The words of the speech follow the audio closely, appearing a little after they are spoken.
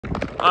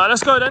Alright,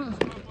 let's go then.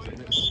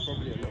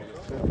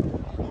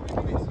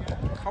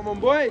 Come on,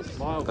 boys.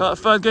 Got a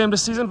third game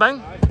this season,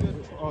 bang.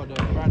 Oh, no,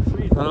 Brad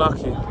Fried.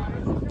 Unlucky.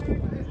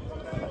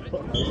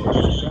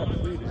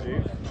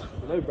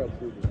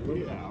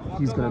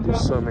 He's gonna do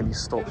so many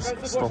stop-offs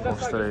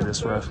today,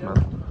 this ref, man.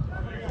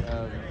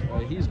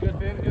 He's good,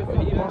 but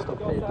he must have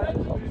played.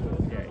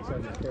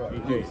 He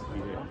did.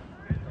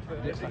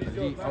 Looks like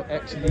an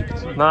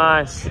ex-elite.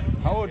 Nice.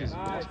 How old is he?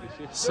 He must be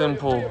 50.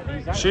 Simple.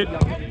 Shoot.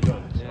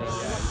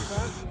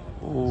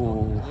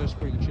 Ooh. No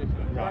spring chicken.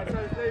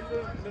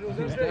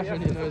 He's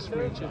definitely no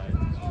spring chicken.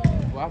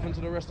 What happened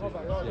to the rest of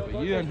it? Yeah,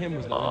 but you and him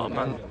was like, Oh,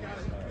 man.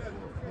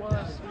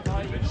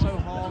 It's so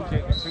hard.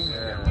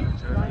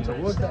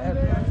 Towards the end.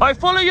 I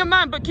follow your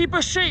man, but keep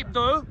a shape,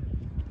 though.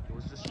 It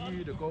was just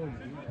you, the goal, and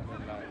then like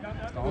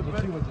the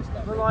other two were just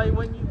like. But like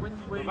when you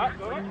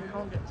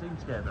can't get teams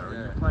together and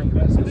you're playing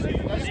against and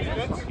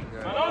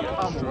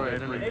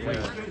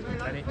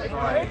it's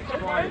like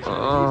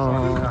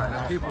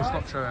People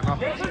stop showing up.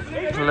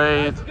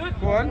 Played.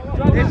 Go on,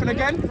 Nathan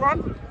again,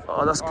 run.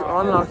 Oh, that's good.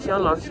 Unlucky,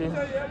 unlucky.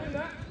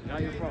 Now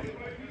you're from.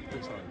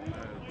 Which one?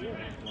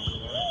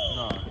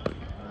 No.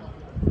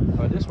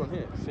 Oh, this one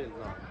here, Finn.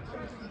 No.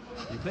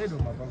 You played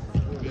with my brother.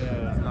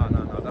 Yeah.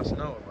 No, that's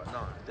Noah, but no.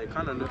 They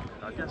kind of look.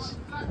 I guess.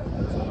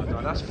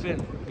 No, that's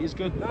Finn. He's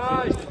good. Finn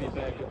used to be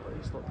very good, but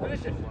he stopped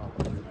playing.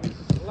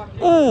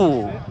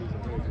 Ooh.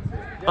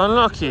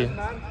 Unlucky.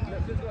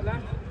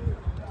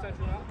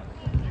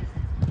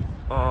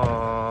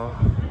 Oh.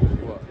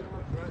 What?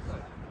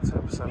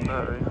 10%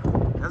 battery.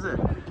 Has it?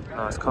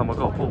 No, it's calm. I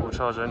got a portable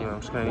charger anyway.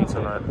 I'm just gonna need to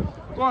like.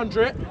 Go on,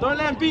 Dre. Don't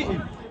let him beat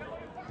you.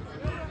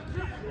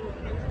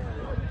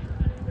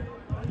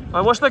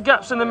 Alright, watch the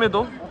gaps in the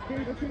middle.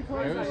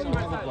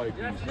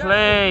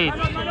 Played.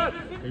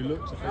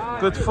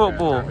 Good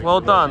football. Well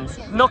done.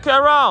 Knock it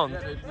around.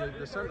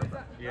 The centre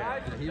back.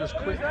 Yeah, he was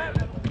quick.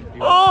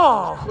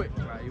 Oh! Quick,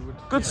 like, he would,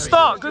 Good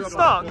start, good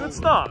start, good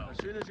start. As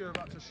soon as you're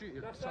about to shoot,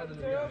 you're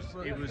suddenly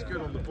he was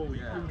good on the ball. He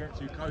couldn't get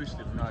too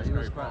coasted. No, he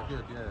was quite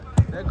good. Yeah,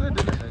 they're good,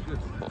 isn't it? They're good.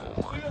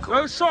 Oh my God.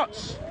 No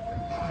shots.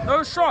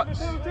 No shots.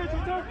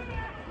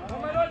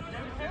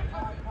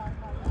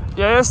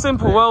 Yeah, it's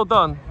simple. Well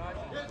done.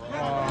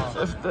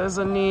 If there's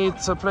a need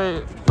to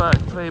play back,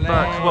 play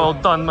back. Well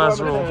done,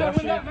 Mazrul.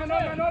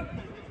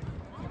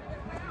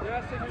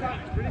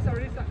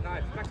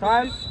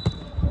 Time.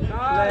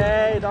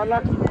 Played.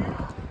 Unlucky.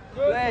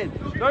 Played.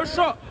 No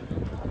shot. I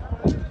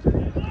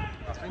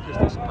think it's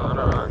this one.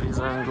 No, he's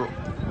angle.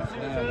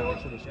 Yeah, no, I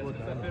should have scored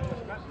that.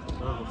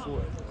 Over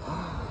 40.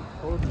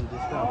 Told you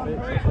this guy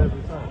fits us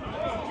every time.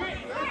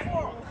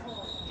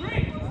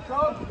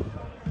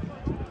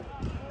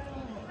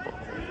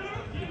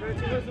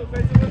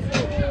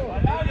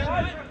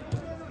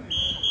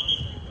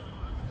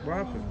 What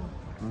happened?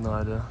 No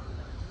idea.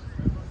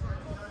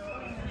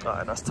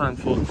 Alright, that's time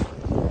for.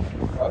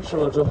 I'll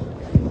show you.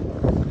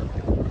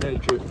 Hey,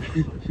 Drew.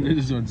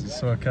 This one's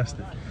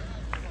sarcastic.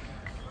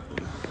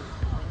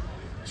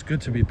 It's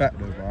good to be back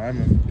though, but I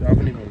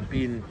haven't even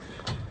been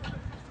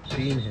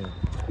here.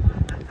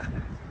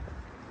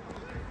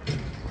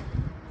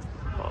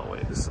 Oh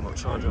wait, this is not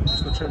charging.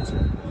 It's the chance.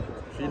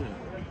 Feeling.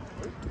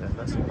 Yeah,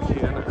 that's cute,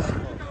 isn't it?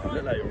 I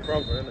look like your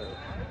brother, innit?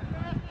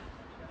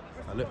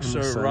 I look so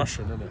Insane.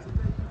 Russian, innit?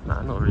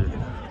 Nah, not really.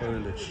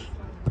 Polish.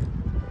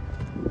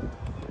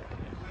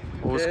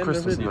 What was Get in the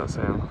Christmas in video. that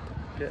saying?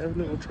 Get a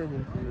little trim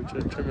in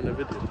the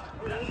video.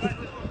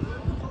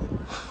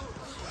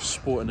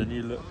 Sporting a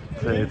new look.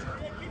 Played.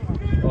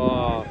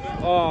 Oh.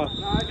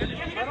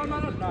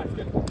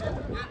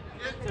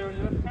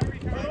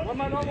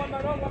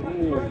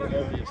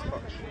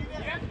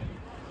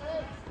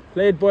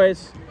 Played,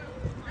 boys.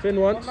 Finn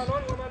once.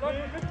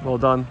 Well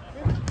done.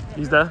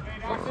 He's there.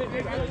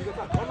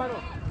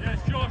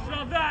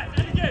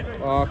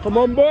 Oh, come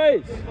on,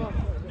 boys.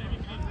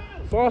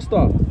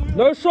 Faster.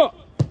 No shot.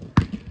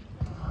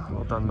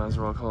 Well done,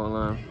 Mazrul. I can't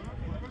lie.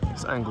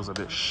 This angle's a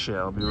bit shit,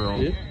 I'll be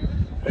real. Yeah?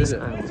 This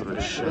angle's a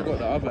bit shit. I've got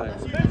the other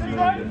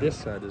angle. This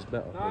side is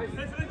better.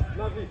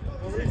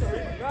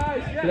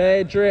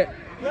 Play, Drip.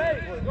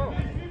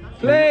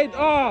 Played.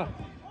 Ah.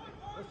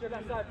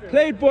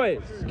 Played,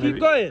 boys. Keep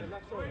going.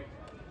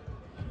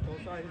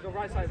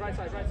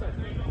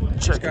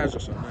 Check. Guys are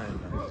so nice.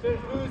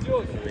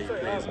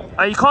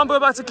 Hey, you can't go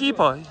back to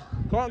keeper.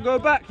 Can't go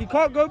back. He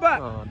can't go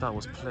back. Oh, that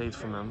was played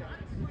from him.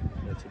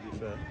 Yeah, to be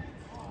fair.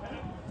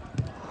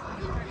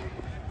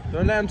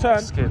 Don't let him turn.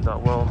 Escaped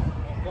that well.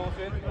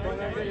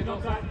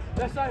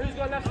 Left side, who's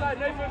got left side,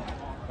 Nathan?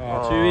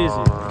 Oh, too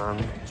easy. Man.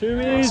 Too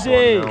That's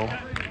easy.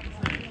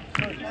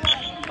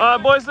 1-0.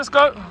 Alright, boys, let's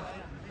go.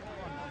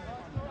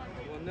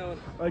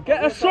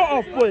 Get a shot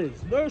off,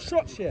 boys. No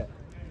shots yet.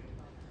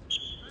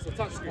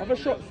 Have a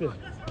shot, Finn.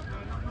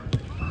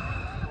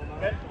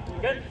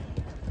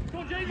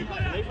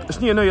 Just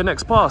need to know your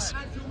next pass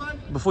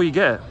before you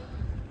get it.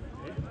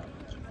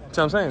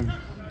 See what I'm saying?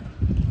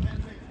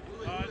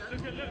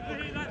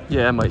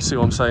 Yeah, mate, see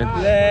what I'm saying?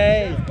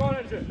 Play. Go on,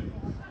 Andrew.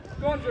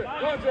 Go on, Andrew. Go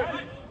on, Andrew.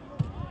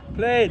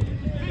 Played.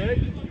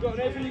 You got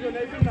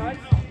Nathan, nice.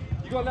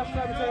 got left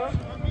side, Mateo.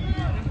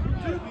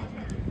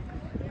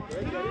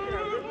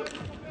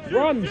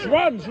 Runs,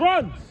 runs,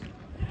 runs.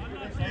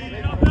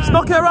 Just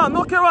knock it around,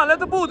 knock it around. Let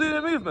the ball do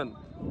the movement.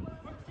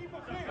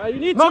 You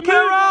need Knock to it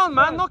move, around,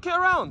 man. Knock it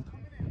around.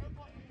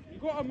 You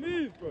gotta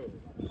move, bro.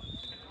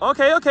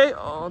 Okay, okay.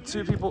 Oh,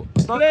 two people.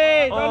 Stop.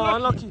 Play, Oh,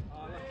 unlucky.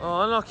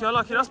 Oh, unlucky,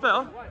 unlucky. That's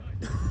better.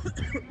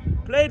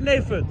 Played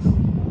Nathan.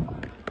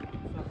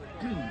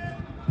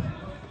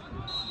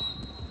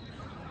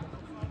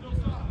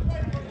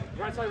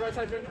 Right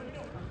side, Finn.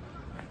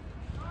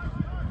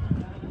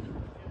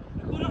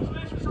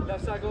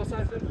 Left side, go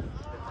side, Finn.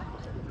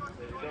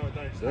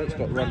 So it's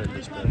got running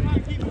this ball.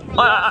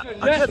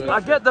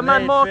 I get the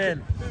man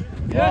marking.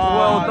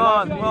 Well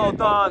done, well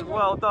done,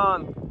 well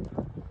done.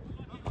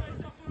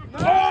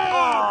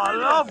 Oh,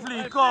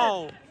 lovely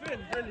goal.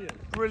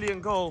 Brilliant.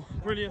 Brilliant goal.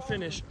 Brilliant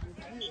finish.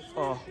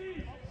 Oh.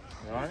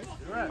 Alright.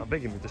 I'm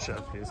begging you to shut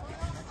up, please.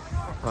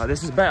 Alright,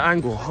 this is a better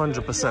angle,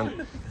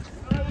 100%.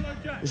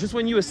 It's just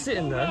when you were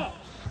sitting there,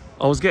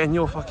 I was getting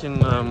your fucking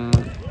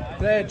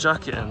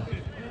jacket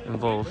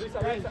involved.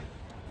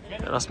 Yeah,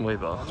 that's way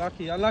better.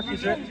 Unlucky.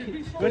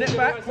 Win it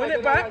back, win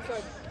it back.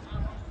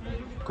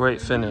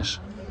 Great finish.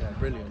 Yeah,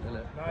 brilliant, isn't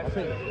it? I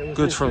think it was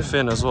Good from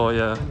Finn as well,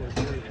 yeah.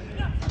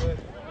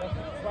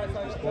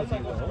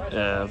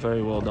 Yeah,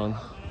 very well done.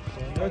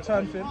 No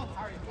time, Finn.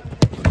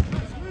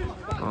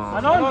 Oh.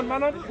 Man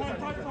on.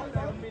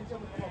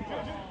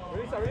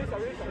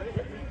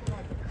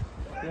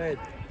 Played.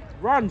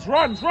 Runs,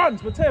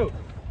 Mateo.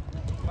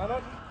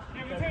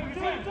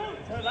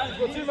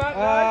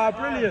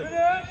 Brilliant.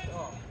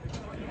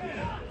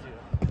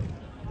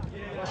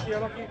 Lucky.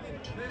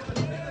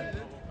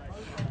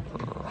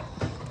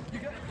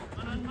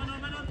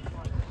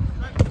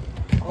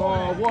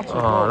 Oh, what a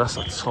goal. Oh, that's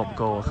a top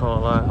goal, I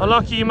can't lie.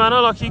 Unlucky, man,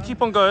 unlucky.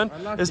 Keep on going.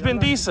 Unlucky, It's been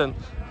decent.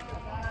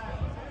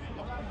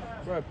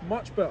 Bro,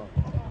 much better.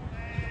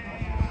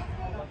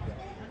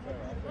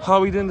 How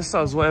are we doing the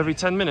subs? What, every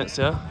 10 minutes,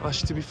 yeah?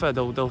 Actually, to be fair,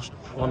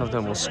 one of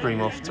them will scream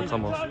off to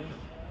come off. To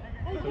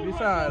be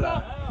fair,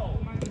 like, I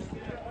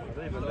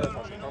don't even know if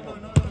I should come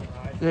on.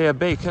 Yeah,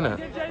 bake, innit?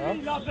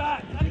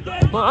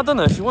 Well, I don't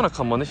know if you want to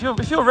come on. If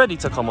you're ready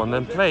to come on,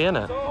 then play,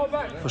 innit?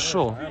 For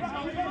sure.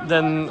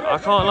 Then, I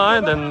can't lie,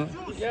 then...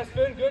 Yes,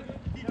 Finn, good.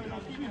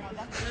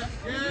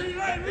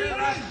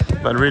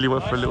 Man really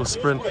went for a little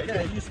sprint.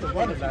 Yeah, used to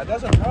run it, like, it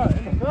doesn't hurt,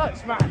 innit? It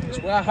hurts, man. It's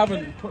where I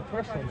haven't put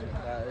pressure on it.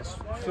 Like, it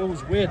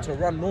feels weird to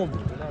run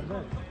normally, you know what I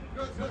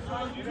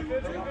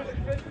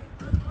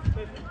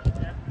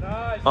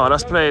mean? Oh,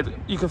 that's played.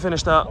 You can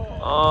finish that.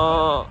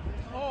 Oh,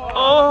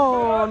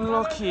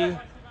 unlucky.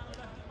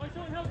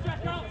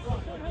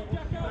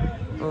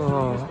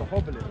 Oh. It's the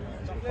hobbling, like,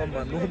 it's become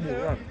my normal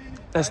run.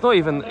 It's not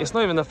even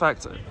the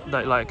fact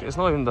that, like, it's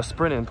not even the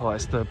sprinting part.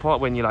 It's the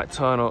part when you like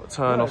turn off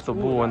the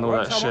ball and all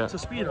that shit. Up to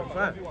speed, I'm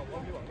fine.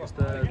 It's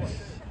the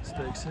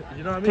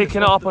you know what I mean?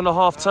 Picking it up on the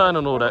half turn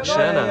and all that shit,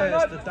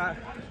 innit? Yeah,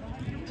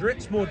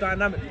 Drit's more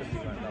dynamic than me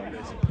right now,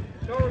 basically.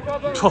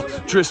 Oh,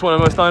 Drit's one of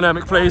the most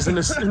dynamic players in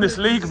this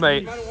league,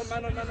 mate.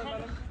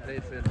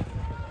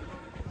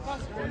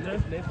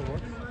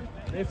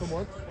 Nathan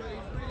once.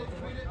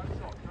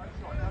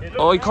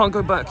 Oh, you can't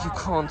go back. You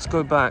can't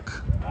go back.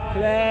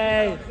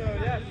 Play.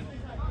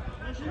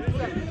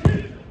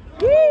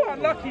 Woo,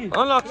 unlucky.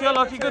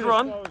 Unlucky. Good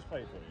run.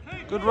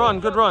 Good run.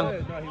 No,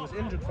 he was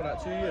injured for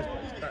like 2 years, but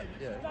he's back.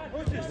 Yeah,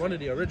 he's one of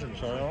the originals.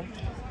 Go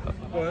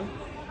on.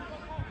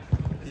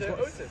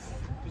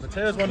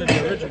 Mateo's one of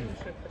the originals.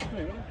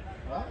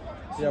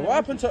 Yeah, what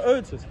happened to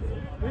Otis, bro?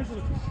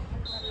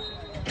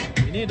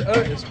 You need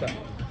Otis back.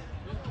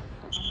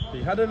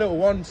 He had a little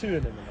 1-2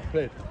 in him and I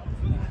played.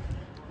 Yeah,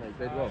 he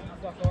played well.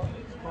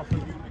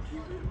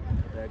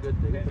 Yeah, good.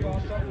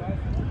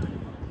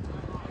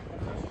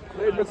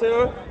 Played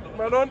Mateo.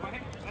 Man on.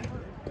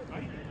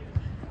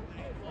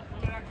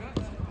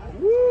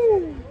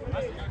 Woo!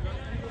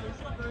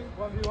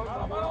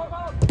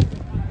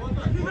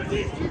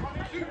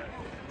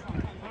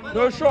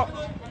 No shot.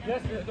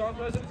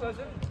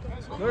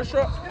 No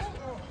shot.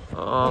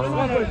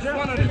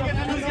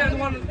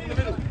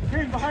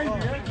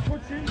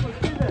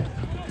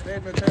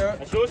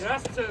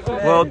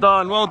 Well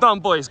done,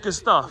 boys. Good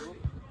stuff.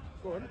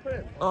 Go on, put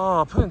it.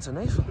 Oh, put it to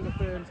Nathan.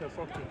 Put it into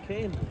fucking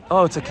Kane.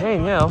 Oh, to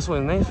Kane, yeah. I was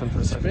with Nathan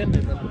for a second. Spin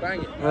it and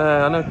bang it.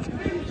 Yeah, I know. That's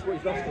what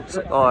he's done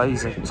for. Oh,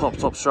 he's a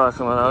top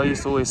striker, man. I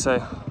used to always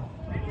say.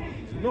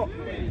 Not,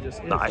 but he just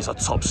is. Nah, he's a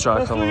top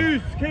striker,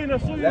 man. Kane, I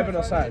saw you. 11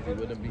 aside, he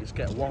wouldn't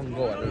get one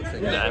goal, I don't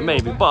think. Yeah,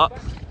 maybe, but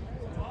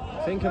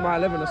I think in my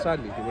 11 aside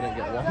league, he wouldn't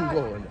get one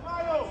goal.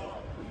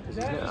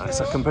 yeah,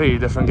 it's a completely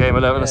different game.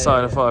 11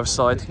 aside and 5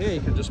 side. Here,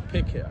 you can just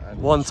pick it.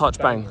 And One touch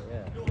bang. Yeah.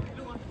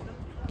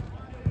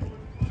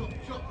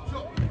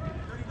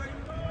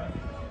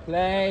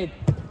 Played.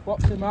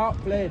 Box him out,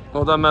 played.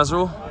 Well done,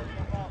 Mazrul.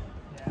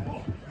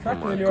 Oh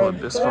Tackle my in your god,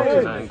 own. this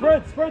fucking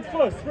angle. Spread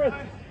first, spread.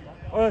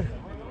 Oi.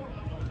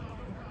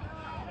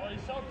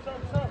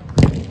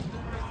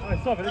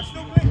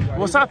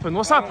 What's happened?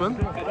 What happened?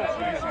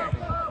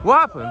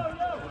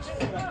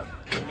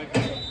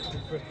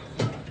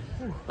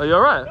 Are you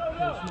alright?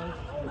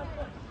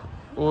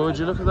 Or would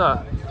you look at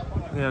that?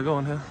 Yeah, go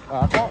on here.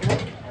 I can't look.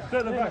 Stay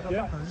at the back,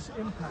 yeah? Just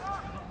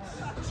impact.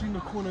 I've seen the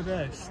corner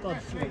there,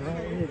 stud shot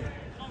right here.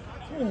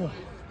 Oh.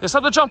 Yeah,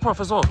 stop the jumper off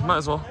as well, might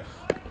as well.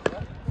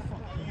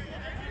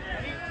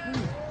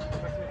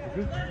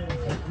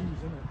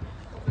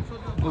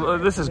 Well,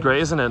 this is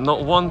great, isn't it?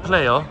 Not one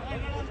player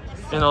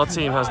in our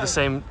team has the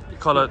same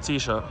colour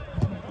t-shirt.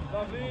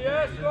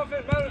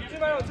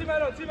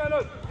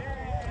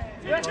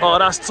 Oh,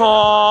 that's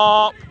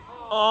top!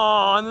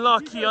 Oh,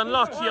 unlucky,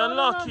 unlucky,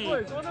 unlucky.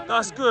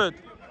 That's good.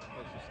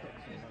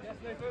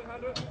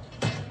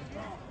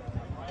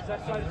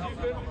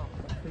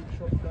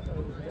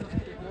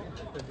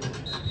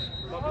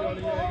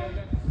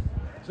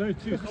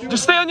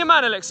 Just stay on your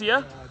man, Alexi,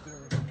 yeah?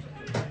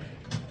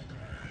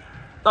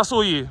 That's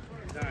all you.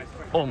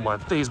 Oh my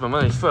days, my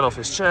man, he fell off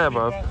his chair,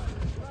 bro.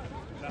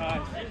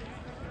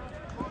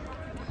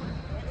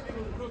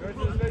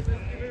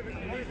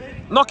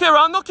 Knock it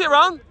around, knock it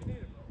around.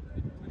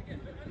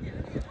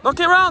 Knock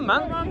it around,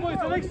 man. Come on, boys,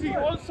 Alexi,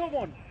 on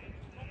someone.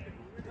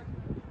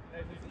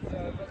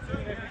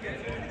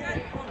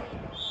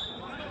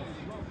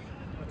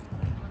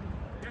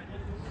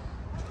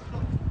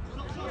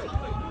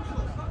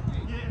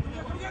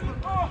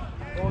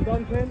 Well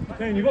done, Ken.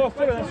 Ken, you got to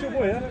follow, that's your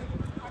boy, yeah?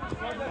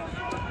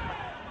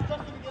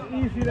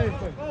 Easy lane,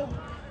 Ken.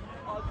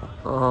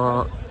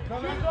 Oh,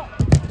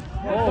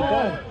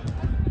 done.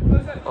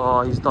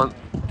 Oh, he's done.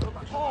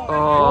 Oh.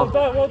 Well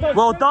done, well done.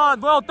 Well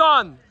done, well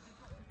done.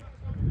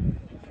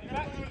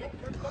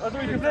 That's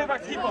what you can play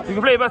back to keeper. You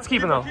can play it back to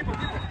keeper now.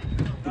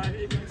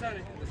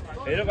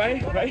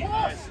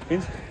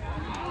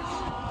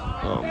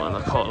 Oh man,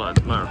 I can't like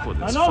Mariport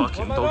this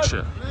fucking dog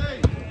shit.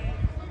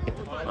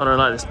 I don't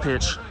like this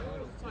pitch.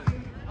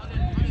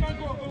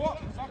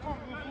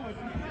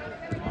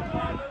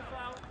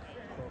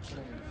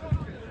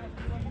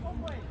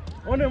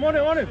 On him, on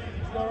him, on him.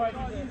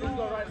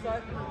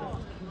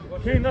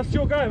 Kane, that's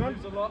your guy, man.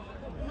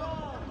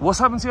 What's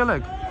happened to your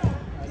leg?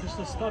 Just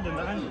a stud in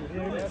the ankle.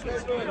 Yeah,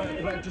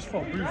 like just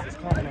for a bruise, it's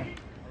calm now.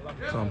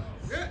 Come.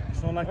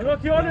 It's not like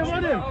look, you on him,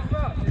 on him.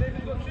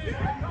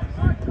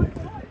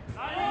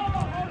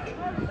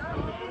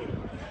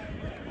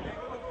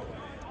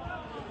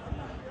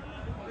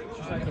 It's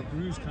just like a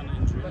bruise kind of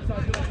injury.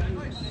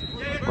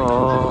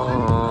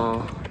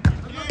 Oh.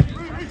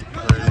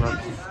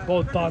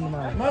 Well done,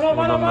 man. Well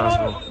done,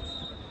 Maslow.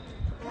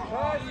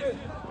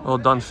 Well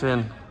done,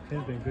 Finn.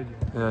 Finn's been good,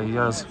 Yeah, he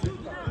has.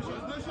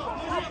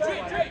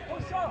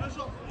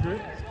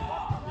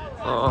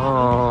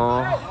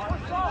 Oh.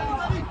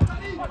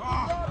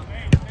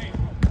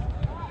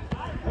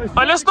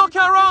 Alright, let's knock it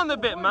around a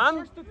bit,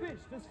 man.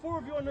 There's 4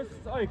 of you on this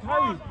side.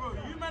 Carry.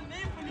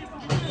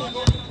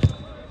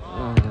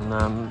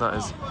 Man, that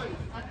is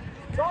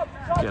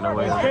getting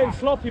away. It's getting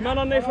sloppy, man,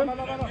 on Nathan.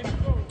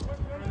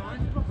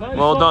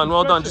 Well done,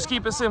 well done. Just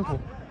keep it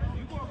simple.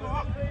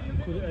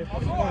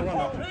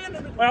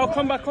 Right, I'll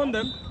come back on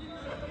them.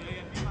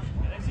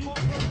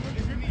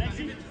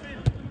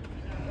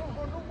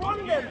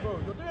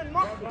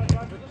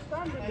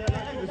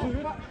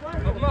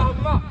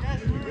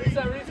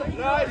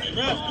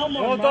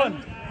 Well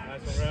done.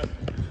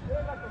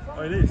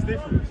 Oh, it is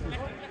different.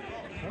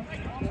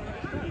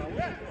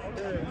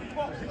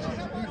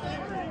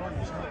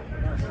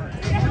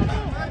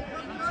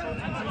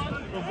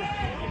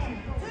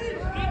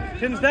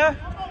 Finn's there.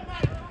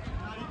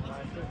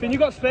 Finn, you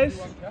got space.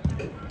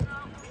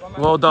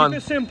 Well done. Keep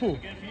it simple.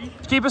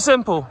 Keep it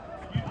simple.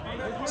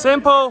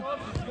 Simple.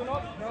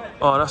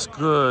 Oh, that's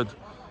good.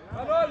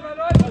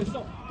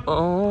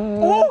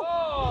 Oh.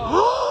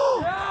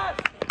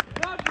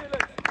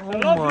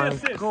 Oh my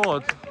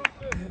God.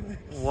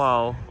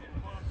 Wow.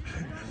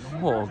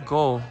 What a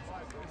goal.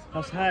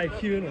 That's high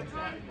IQ, innit?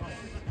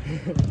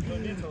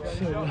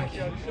 So lucky.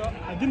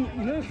 I didn't,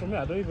 you know, from me,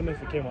 I don't even know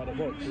if it came out of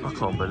the box. I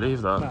can't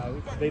believe that. Nah,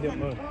 they didn't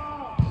know.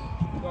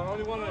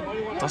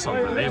 That's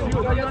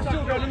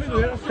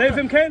unbelievable. Save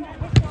him, Kane.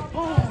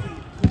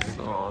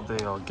 Oh,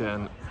 they are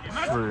getting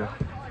through.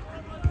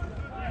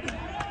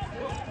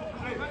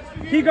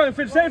 Keep going,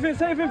 Finn. Save him,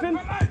 Finn.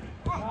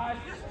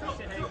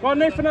 Go on,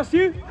 Nathan, that's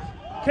you.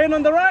 Kane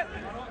on the right.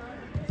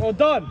 Well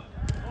done.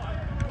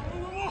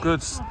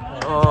 Good. That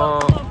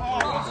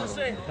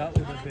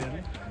would have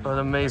been An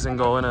amazing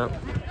goal, innit?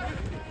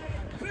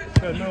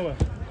 nowhere.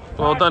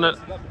 Well done,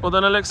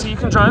 Alexi. You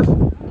can drive.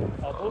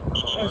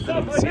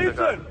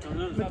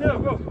 Mateo,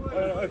 go.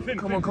 Finn,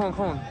 Come on.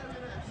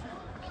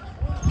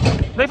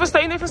 Nathan,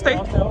 stay.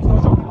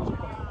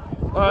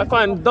 Alright,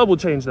 fine. Double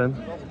change then.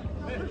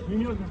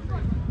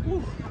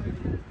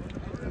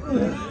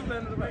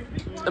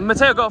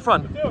 Mateo got up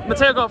front.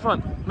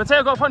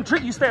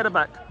 Trick, you stay at the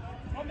back.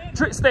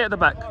 Stay at the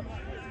back.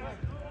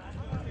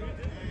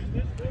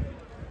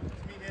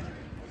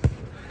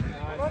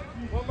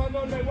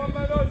 One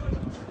man on.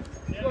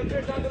 You got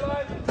Trick down the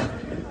line.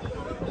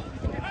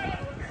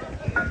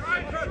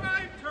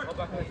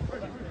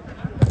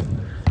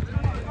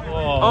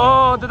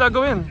 Oh, did that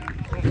go in?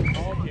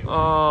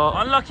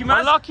 Unlucky, man.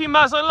 Unlucky,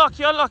 Maz.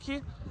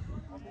 Unlucky.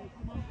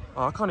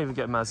 Oh, I can't even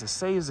get Maz's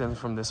saves in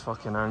from this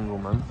fucking angle,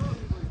 man.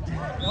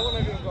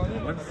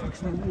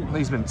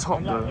 He's been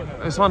top though.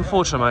 It's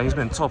unfortunate, man. He's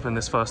been top in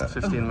this first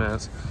 15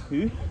 minutes.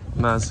 Who?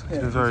 Maz, he's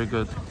been very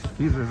good.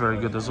 You've been very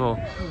good as well.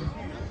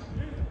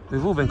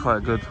 We've all been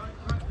quite good.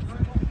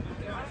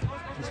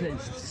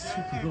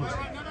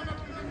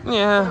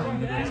 Yeah,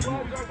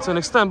 to an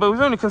extent, but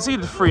we've only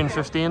conceded 3 in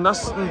 15.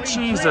 That's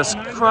Jesus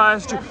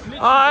Christ.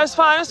 Ah, it's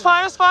fine, it's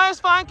fine, it's fine, it's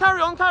fine.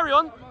 Carry on, carry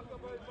on.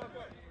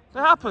 It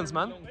happens,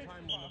 man.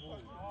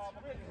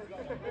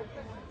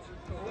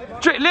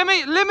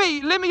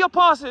 Limit your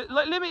pass.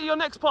 Limit your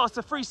next pass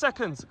to 3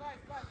 seconds.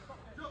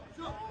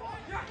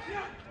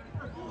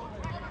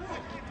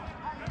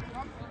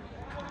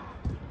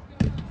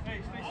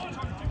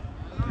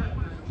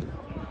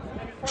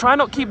 Try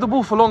not keep the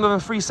ball for longer than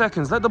 3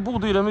 seconds. Let the ball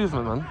do the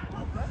movement, man.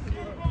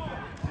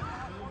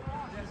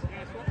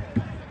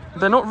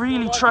 They're not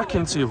really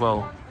tracking too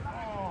well,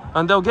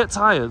 and they'll get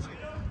tired.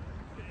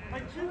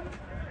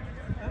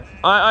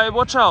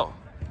 Watch out.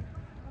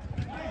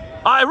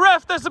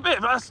 Ref,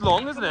 that's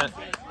long, isn't it?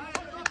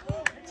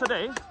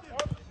 Today.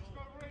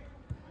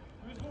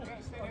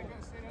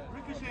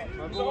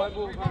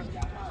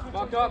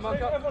 Mark up.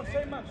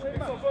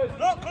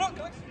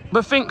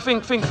 But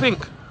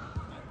think.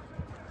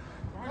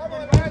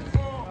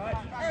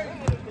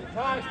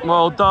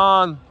 Well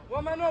done.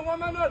 One man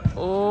on.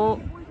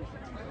 Oh.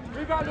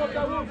 Rebound off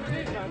that wall,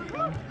 please, man.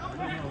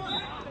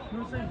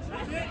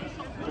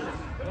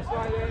 That's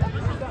right,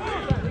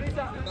 release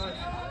that.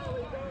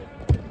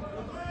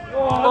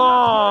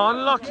 Oh,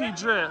 unlucky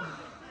drip.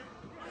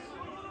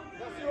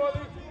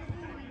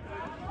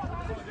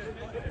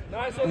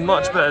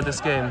 Much better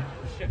this game.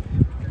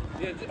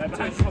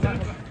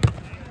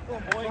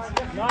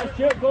 Nice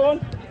chip, go on.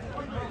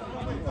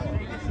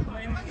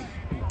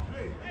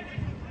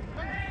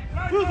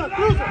 Cruiser.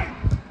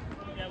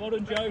 Yeah, well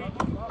done, Joe.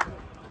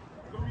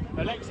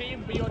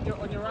 Alexi, be on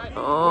your right.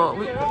 Oh,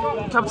 we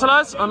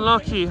capitalise.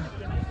 Unlucky.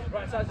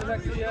 Right side to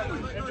Alexi, yeah.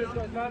 Entrance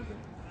got his man.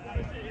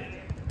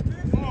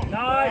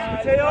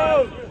 Nice,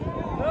 Mateo.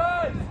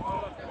 Nice.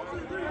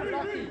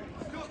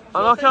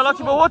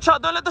 Unlucky, but watch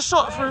out, don't let the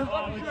shot through.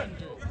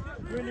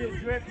 Brilliant,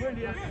 Drip,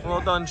 brilliant.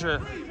 Well done,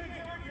 Drip.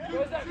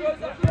 Close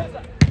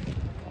that.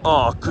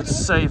 Oh, good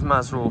save,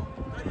 Mazrul.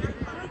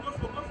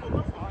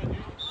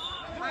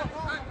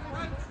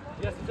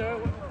 Yes, sir.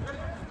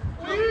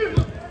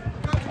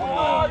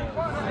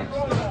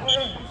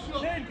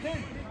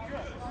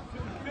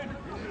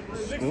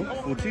 Score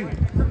 14.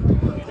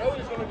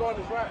 Joey's gonna go on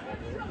his right.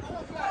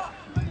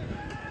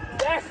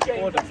 Yes, James.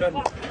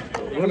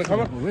 You wanna come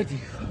up? Already.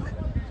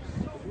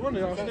 You want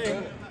to? I'll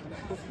stay.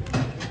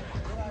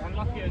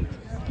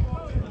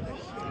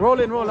 Roll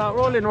in, roll out.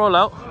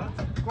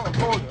 Got a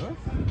goal, huh?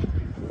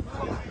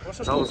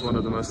 That was one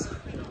of the most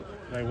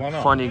No,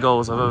 1-0. funny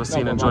goals I've ever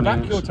seen in Johnny That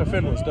English. kill to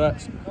Finn was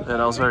dirt. Yeah,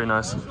 that was very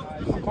nice. I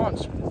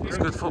can't. It's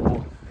good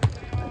football.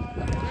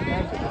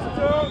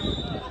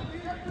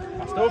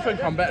 I still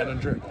think I'm better than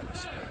Drip.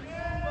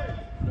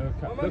 No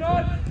cap. Look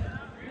at it.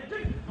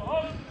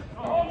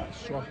 Oh,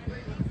 strong.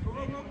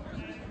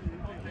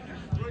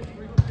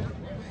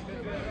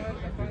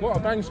 We've got to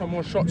bang some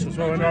more shots as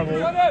well.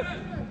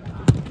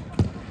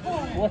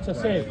 What a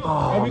save.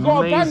 Oh, and we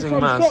got to bang amazing,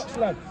 some man. shots,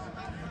 lads.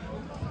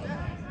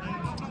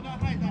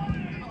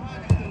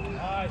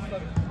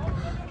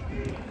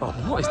 Oh,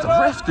 what is the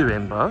ref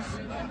doing, bruv?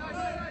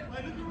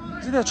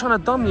 Is he there trying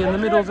to dummy in the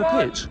middle of the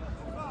pitch?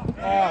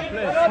 What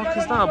the fuck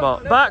is that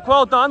about? Back,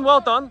 well done.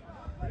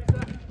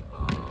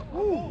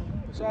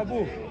 It's our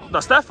ball.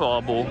 That's definitely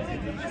our ball.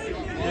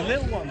 The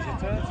little ones, it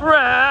turns.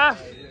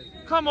 Ref!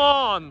 Come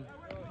on!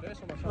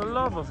 For the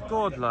love of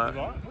God, like.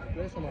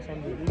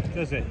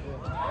 Does it?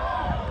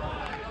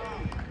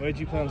 Where do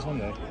you play on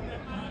Sunday?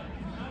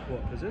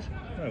 What position?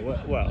 No,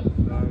 well,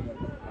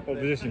 what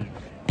position?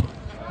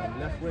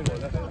 Left wing or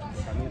left wing?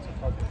 I need to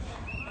cover.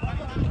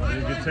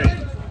 You're a good team.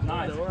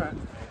 Nice. Alright.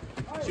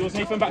 It's yours,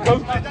 Nathan. Back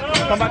home.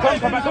 Come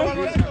back home.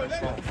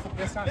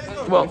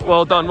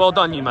 Well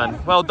done, you man.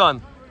 Well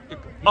done.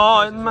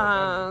 Oh,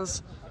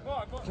 Maz.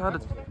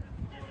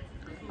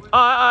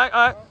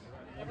 Alright.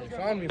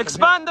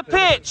 Expand the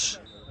pitch.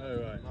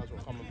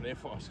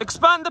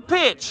 Expand the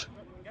pitch.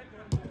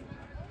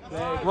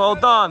 Well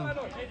done.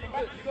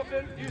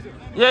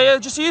 Yeah,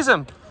 just use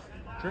him.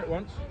 Trip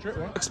once.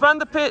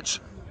 Expand the pitch.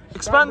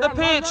 Expand the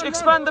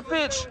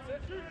pitch.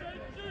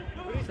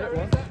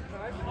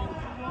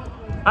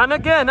 And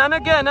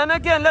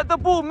again. Let the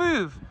ball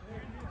move.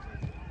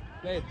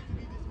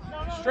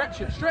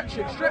 Stretch it.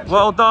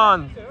 Well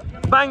done.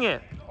 Bang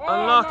it.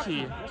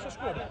 Unlucky. What's the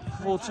score?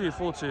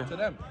 4-2. To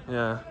them.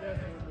 Yeah.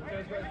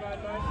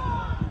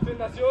 Finn,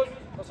 that's yours.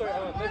 Oh, sorry,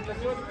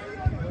 that's yours.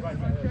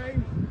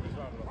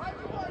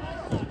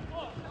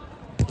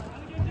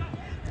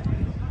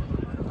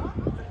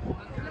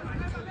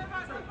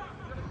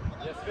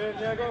 Yes, Finn.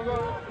 Yeah, go.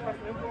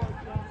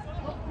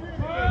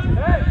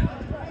 Hey!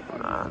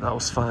 Nah, that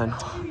was fine.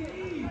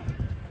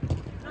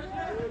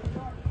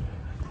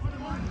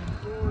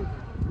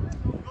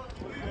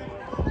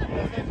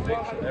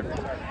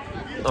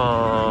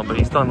 Oh, but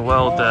he's done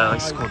well there. He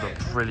scored a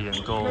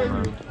brilliant goal,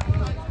 man.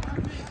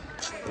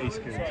 He's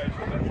good.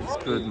 It's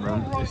good,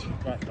 man.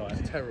 That guy.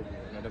 It's terrible.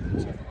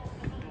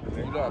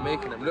 You lot are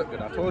making him look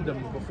good. I told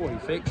them before, he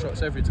fake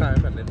shots every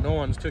time and then no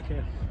one's took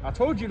it. I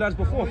told you lads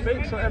before,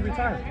 fake shot every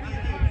time.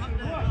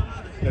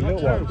 The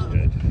little one's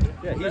good.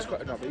 Yeah, he's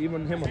quite enough, but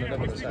even him on the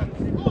left side.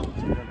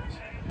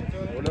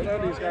 Well, none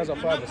of these guys are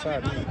farther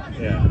side.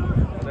 Yeah.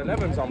 On the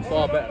 11s, I'm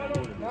far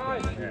better than all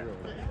of these guys.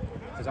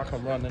 Because I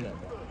can run in it.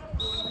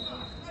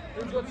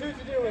 Who's got 2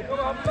 to deal with? Come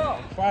on,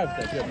 up. 5,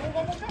 they're good.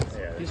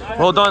 Yeah.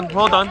 Well done,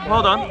 well done,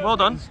 well done, well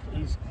done.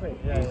 He's quick.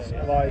 Yeah. He's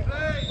like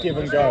give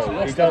and go.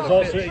 He does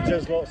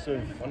lots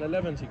of. On the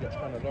 11s, he gets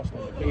kind of lost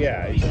on the pitch.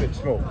 Yeah, he's a bit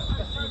small.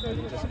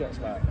 He just gets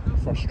like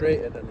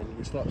frustrated and then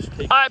he starts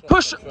taking Alright,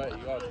 push. shots from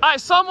 30 yards.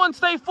 Alright, someone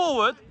stay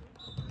forward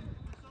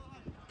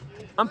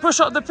and push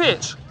up the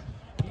pitch.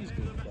 He's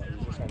good, but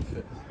he's just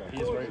unfit.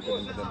 He is very good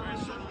in the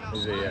defense.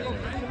 Is he? Yeah.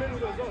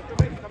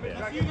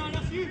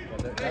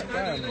 But that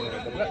guy,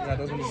 the black guy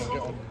doesn't even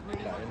get on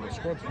like, in the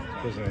squad.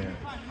 Doesn't he?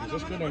 He's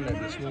just good on like,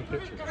 the small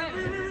pitches.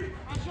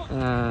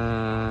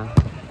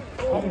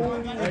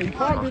 You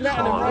can't be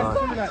letting him run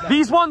through like that.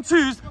 These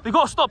 1-2s, they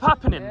got to stop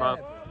happening, bro.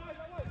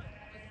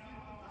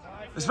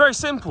 It's very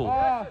simple. Man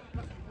on.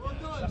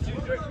 That's the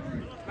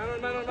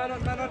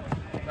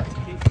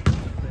key.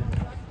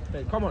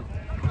 Hey, come on.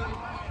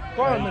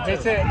 Go on,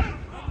 That's it.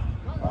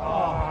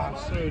 Ah,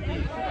 so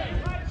deep.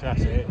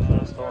 That's it.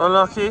 First time.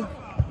 Unlucky.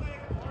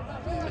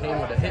 He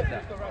would have hit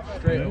that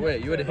straight away.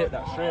 You would have hit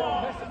that straight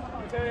away.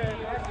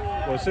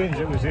 Well, as soon as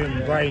it was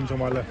in range on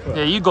my left foot.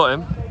 Yeah, you got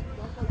him.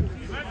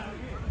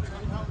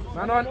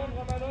 Man on.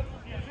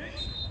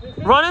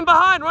 Running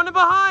behind,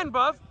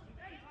 bruv.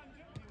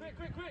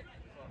 Quick.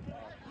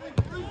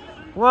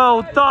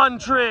 Well done,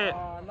 Trit.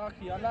 Ah,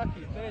 unlucky.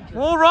 Dangerous.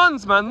 More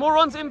runs, man. More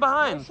runs in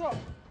behind. Shot.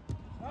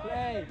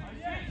 Play.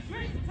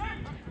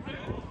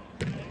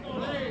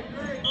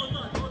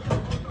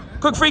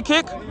 Quick free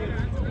kick.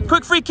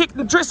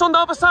 Trit's on the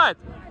other side.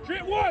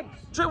 Trit once.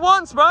 Trit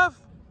once, bruv.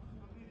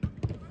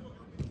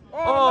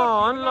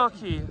 Oh, Oh,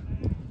 unlucky.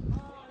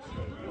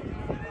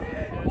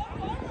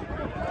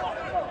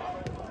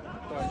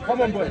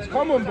 Come on,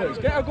 boys.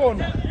 Get a goal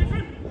now.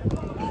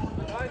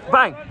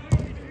 Bang.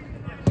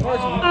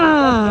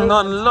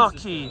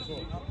 Unlucky.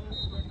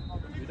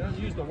 We don't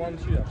use the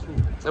 1-2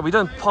 at all. We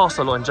don't pass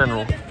a lot in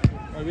general.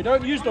 We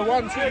don't use the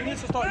 1-2. We need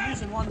to start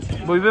using 1-2.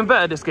 But we've been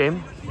better this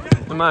game,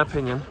 in my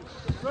opinion.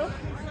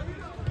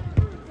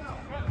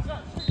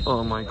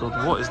 Oh my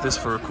god, what is this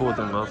for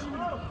recording, bruv?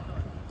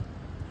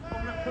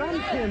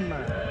 Clanking,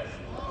 man.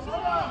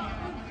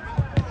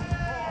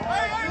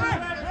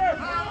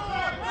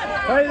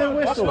 Play the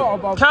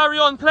whistle. Carry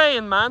on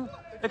playing, man.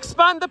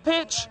 Expand the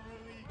pitch.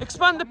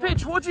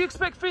 What do you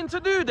expect Finn to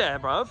do there,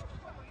 bruv?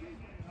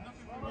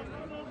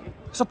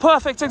 It's a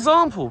perfect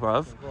example,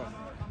 bruv.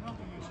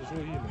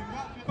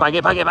 Bang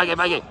it.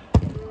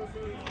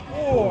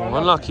 Oh,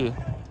 unlucky.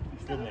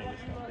 He's good, mate.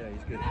 Yeah,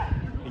 he's good.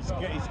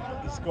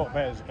 He's got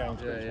better as the game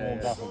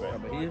warmed up a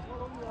bit.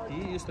 But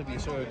he used to be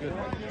so good,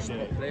 man. He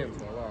stopped playing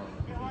for a while.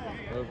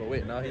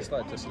 Overweight. Now he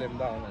started to slim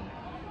down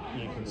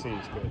and You can see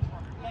he's good.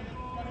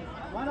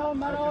 man on.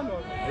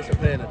 They used to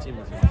play in a team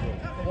with him as well.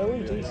 They're all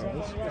decent.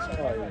 This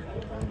guy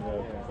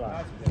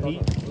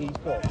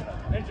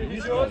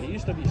he's got. He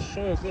used to be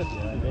so good,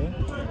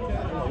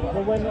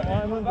 But when I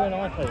remember when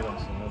I played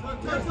against him,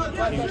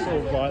 he was sort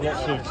of like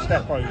lots of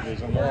step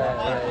overs and Yeah,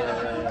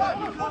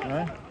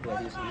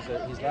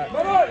 he's like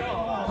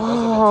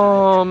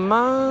Oh,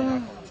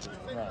 man.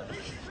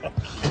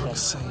 but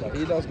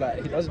he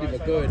doesn't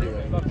even go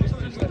anywhere.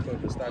 He's like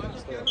over standing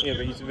still. Yeah,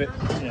 but he's a bit.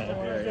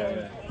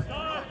 Yeah.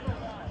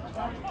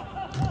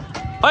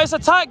 Oh, it's a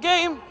tight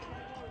game.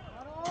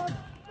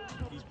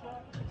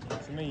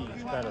 To me,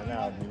 he's better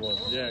now than he was.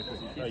 Yeah, because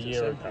he a keeps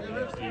year it ago, simple.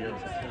 a few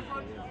years ago.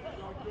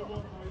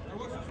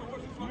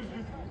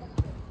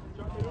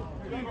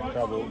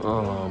 Double.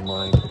 Oh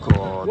my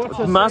god.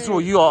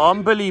 Mazrul, you are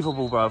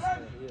unbelievable, bruv.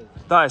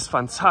 That is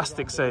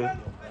fantastic save.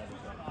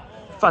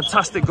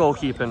 Fantastic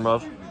goalkeeping,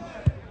 bruv.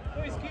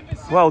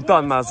 Well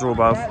done, Mazrul,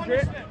 bruv.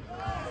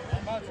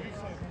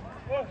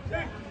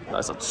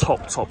 That's a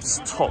top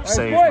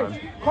save, man.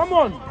 Come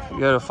on! You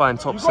gotta find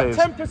top You've got saves.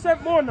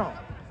 10% more now.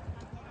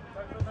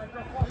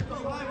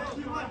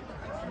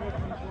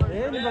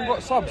 They ain't even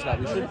got subs like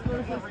we should.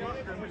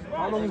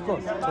 How long is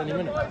gone? 20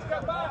 minutes.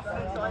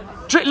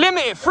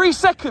 Limit it, 3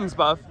 seconds,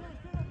 bruv.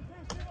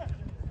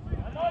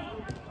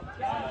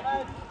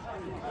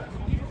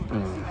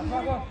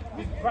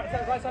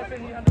 Right side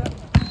thing, you handle that.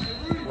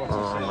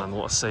 Oh man,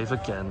 what a save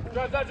again.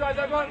 Drive, go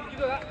on. You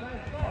do that.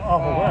 Oh,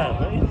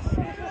 wow.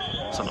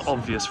 It's an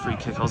obvious free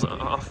kick. I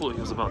thought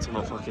he was about to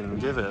not fucking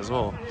give it as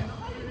well.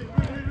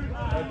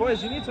 Hey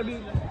boys, you need to be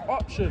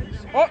options.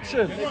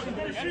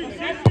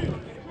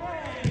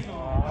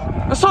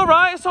 It's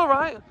alright.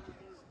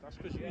 That's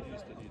because you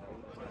used to do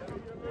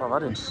that. Bruv, I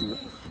didn't shoot.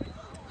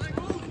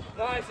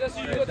 Nice, that's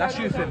you. That's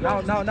you, Finn. Now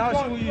it's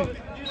all you.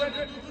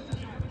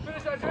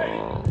 Finish that, Trey.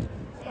 Oh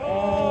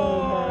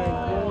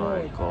Oh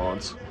my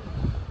god.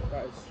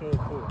 That is short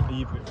court.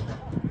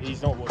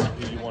 He's not what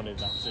who you wanted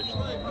that position.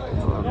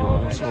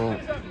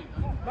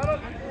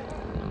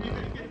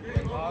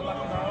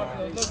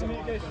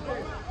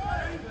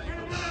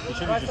 He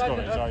should have just got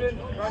his own.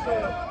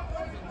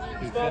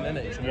 He's thin,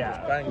 innit? He should have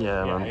just banged.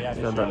 Yeah, man. He had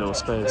that little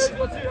space.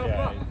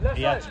 Yeah,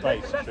 he had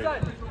space.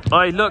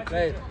 Hey, look.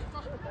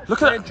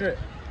 Look at that.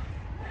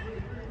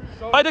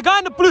 Hey, the guy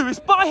in the blue is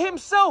by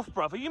himself,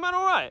 brother. You man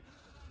alright?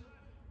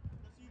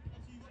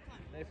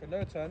 Nathan,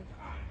 no turn.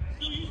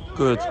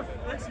 Good. Stop.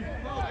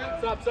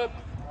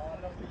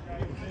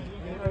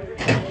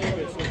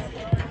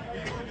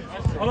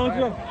 How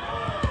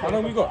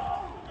long we got?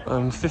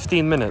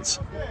 15 minutes.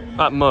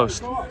 At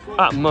most.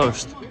 At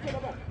most.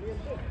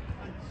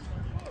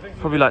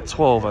 Probably like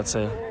 12, I'd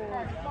say.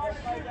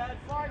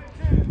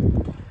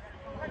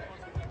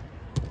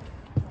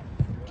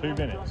 Two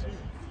minutes.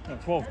 No,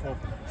 12.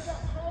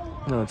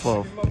 No,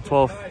 12.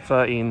 12,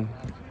 13,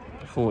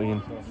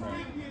 14.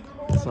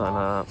 Something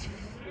like that.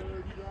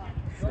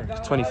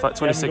 25,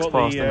 26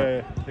 past,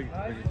 innit?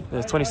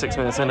 There's 26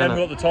 minutes in, I haven't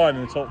innit? got the time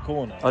in the top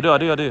corner. I do.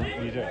 You do?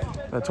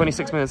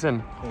 26 minutes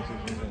in.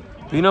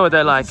 You know what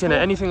they're like, innit?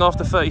 Anything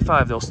after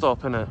 35, they'll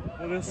stop, innit?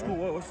 What's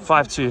the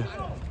 5-2.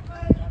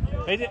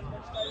 Is it?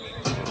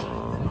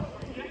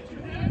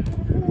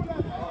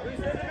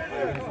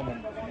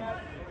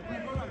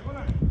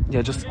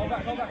 Yeah, just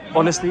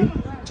honestly,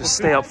 just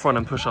stay up front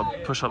and push up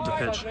the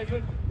pitch.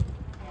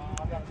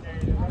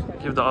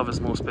 Give the others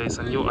more space,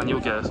 and you'll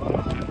get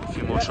a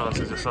few more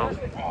chances yourself.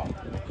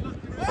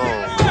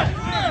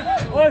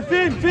 Oh,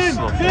 Finn!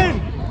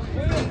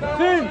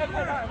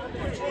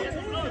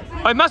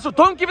 Hey, Maso,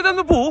 don't give them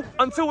the ball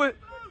until we. It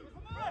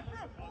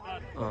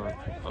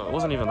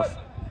wasn't even enough.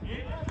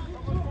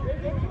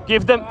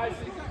 Give them.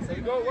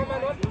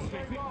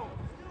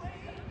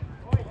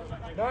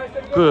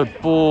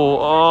 Good ball.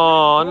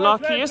 Oh,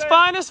 unlucky. It's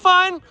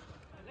fine.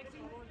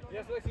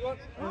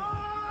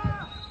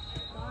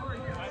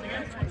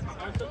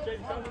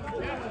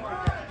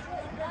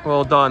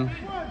 Well done.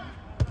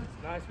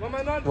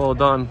 Well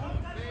done.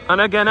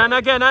 And again.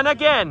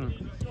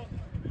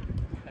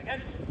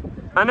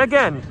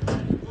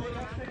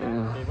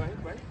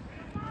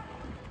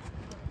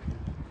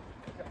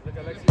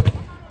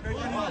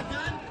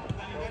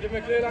 Give me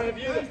a clear line of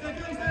view.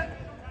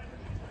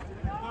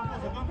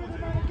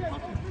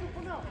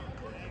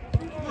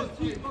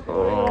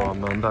 Oh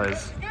man, that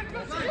is.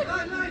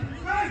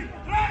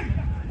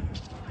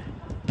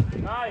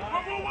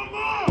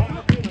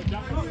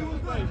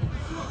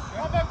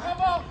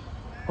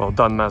 Well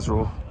done,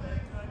 Mazrul.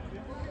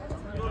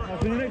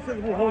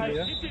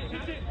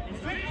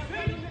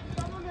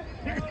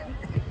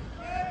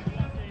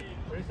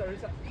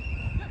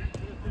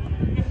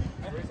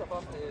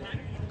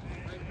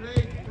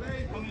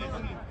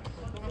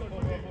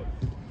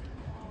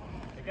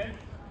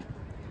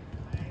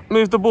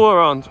 Move the ball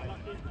around.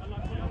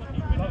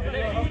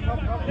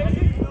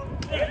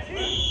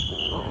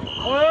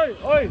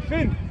 Oi,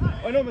 Finn!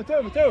 I know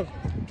Matteo.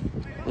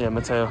 Yeah,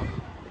 Matteo.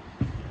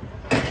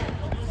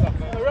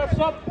 The ref's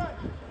up.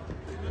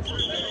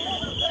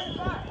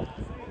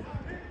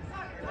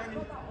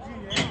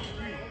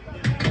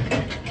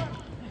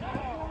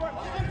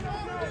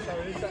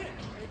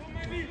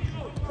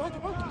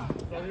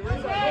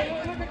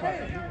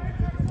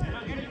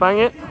 Bang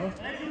it.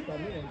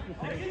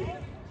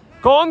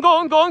 Go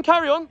on,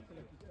 carry on.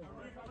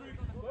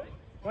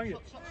 Bang it.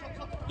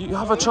 You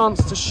have a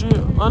chance to shoot.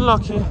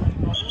 Unlucky.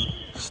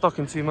 Stuck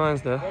in two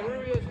minds there.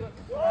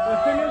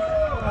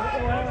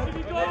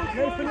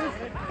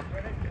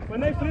 When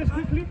they finish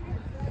quickly.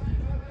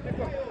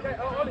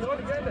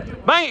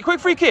 Bang it, quick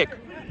free kick.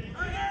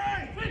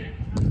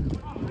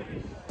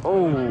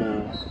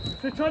 Oh.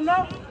 Switch on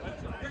now.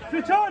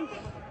 Switch on.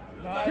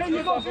 That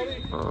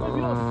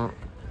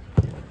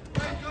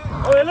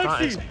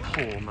is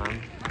poor,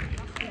 man.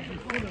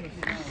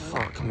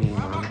 Fuck me,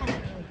 man.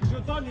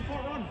 You're done, you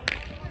can't run.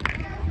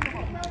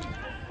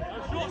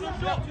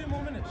 Shot. 2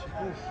 more minutes.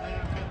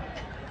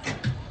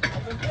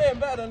 I've been playing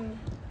better than.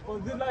 Well,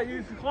 it's like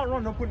if you can't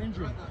run, don't put an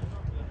injury.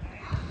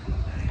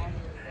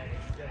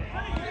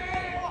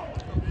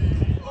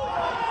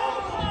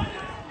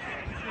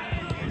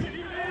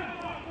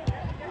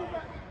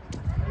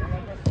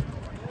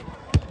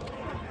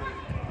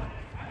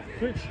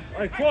 Switch.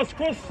 Hey, cross.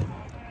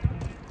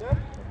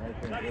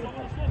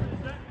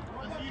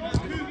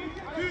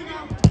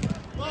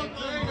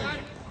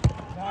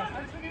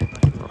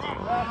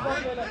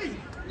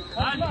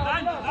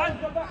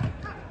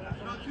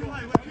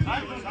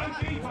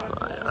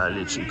 I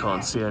literally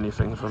can't see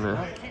anything from here.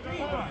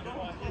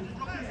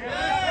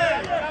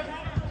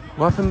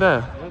 What happened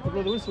there?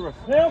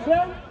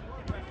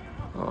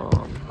 Oh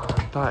man,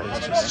 that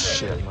is just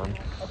shit, man.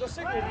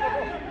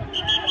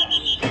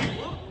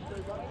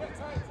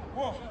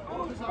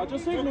 I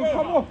just signaled,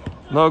 come on.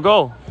 No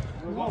goal.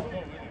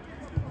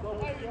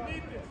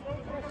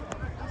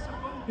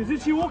 He's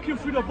literally walking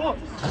through the box.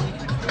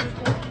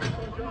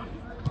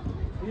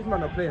 These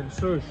men are playing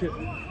so shit.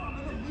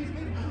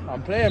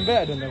 I'm playing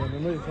better than them,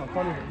 and it's not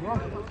funny.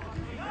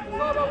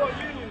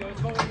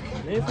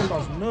 Nathan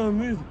does no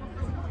movement.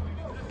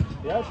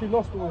 He actually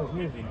lost all his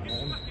movement,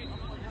 man.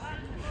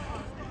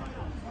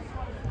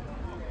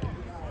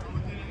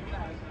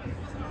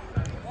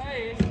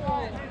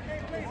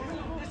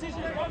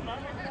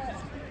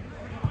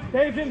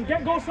 David,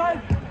 get goal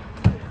side.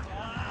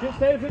 Get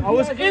David. I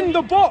was in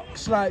the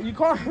box, like, you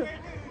can't.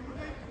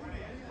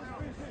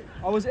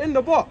 I was in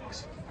the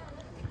box.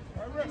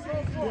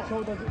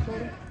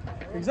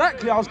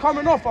 Exactly, I was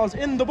coming off, I was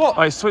in the box.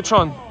 Alright, switch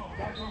on.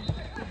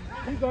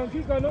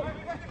 Keep going, look.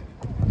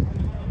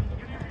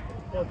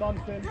 Well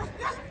done, Finn.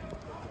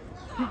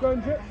 Keep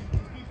going, Drip.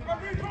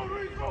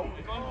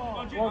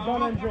 Well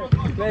done, Andrew.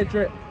 Play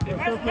Drip.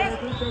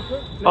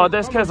 Oh,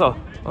 there's Keza.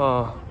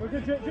 Oh. Look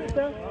at Drip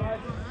there.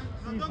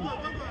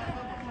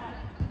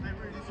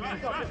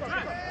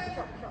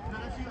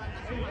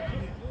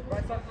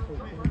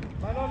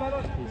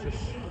 Easy.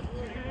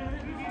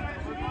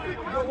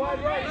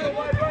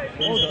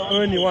 He's the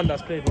only one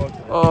that's played well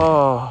today.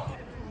 Oh.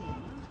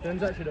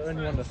 Finn's actually the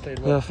only one that's played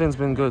well. Yeah, Finn's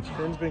been good.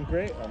 Finn's been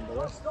great, and the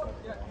rest, not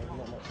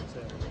much to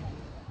say.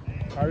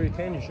 Harry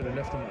Kane, you should have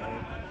left him at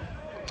home.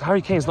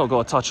 Harry Kane's not got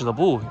a touch of the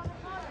ball.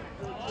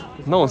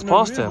 No one's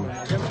passed him.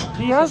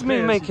 He has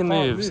been making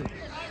moves.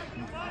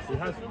 He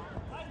has.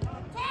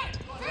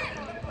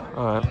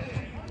 Alright.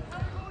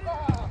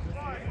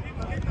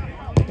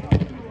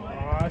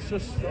 It's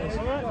just.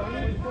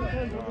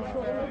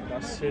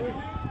 That's silly.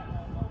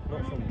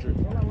 Not from Drip.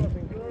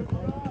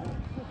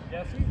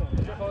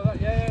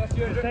 Yeah, that's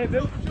you. Save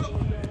him.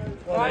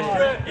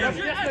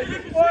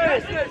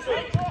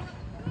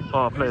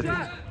 Oh, played.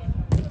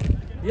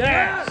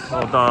 Yes!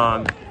 Well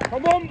done.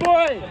 Come on,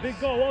 boy! Big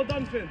goal, well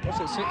done, Finn. What's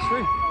it,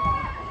 6-3?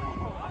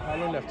 How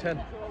long left?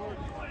 10?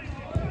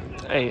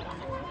 8.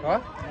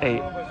 Huh?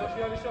 8.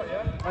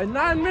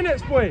 9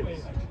 minutes,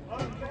 boys!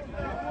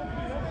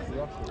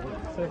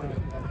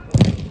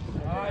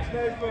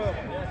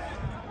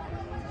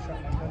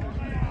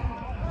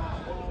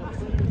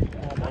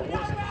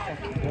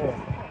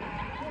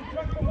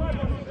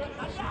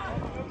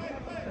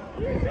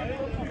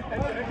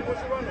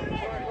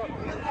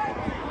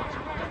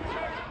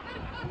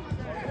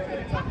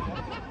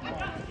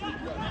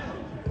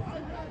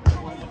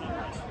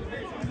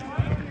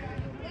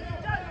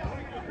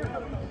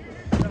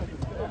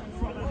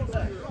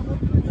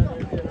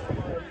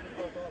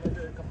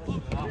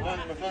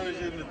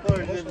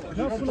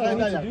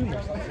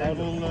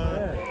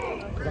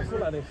 I feel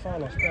like they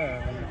foul us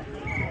there.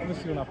 And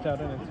obviously, when I play, I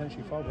don't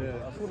intentionally foul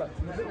them. I feel like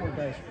the little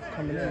guys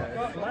coming in,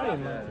 like,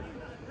 flying there.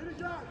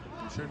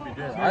 You should be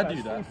doing I I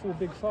do that. 3-4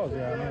 big fouls,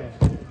 yeah, I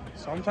know.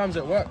 Sometimes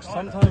it works.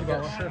 Sometimes,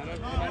 but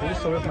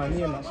also with my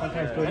knee and that,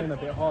 sometimes going in a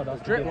bit hard. I have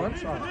to Drip be a one.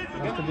 bit- I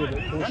have to be a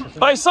bit cautious.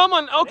 Hey,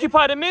 someone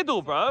occupy the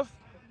middle, bruv.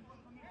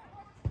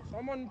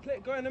 Someone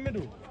go in the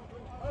middle.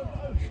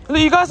 Look,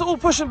 you guys are all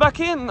pushing back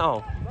in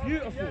now.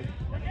 Beautiful.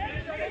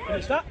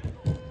 Finish that.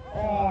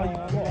 Oh, you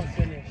gotta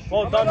finish.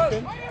 Well done,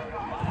 Finn.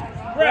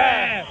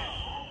 Ref!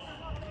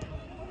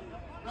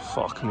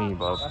 Fuck me,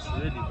 bruv. That's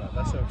really bad.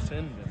 That's a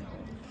sin, then.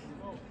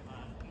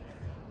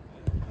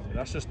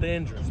 That's just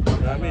dangerous. You know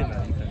what I mean?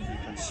 Like, you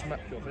can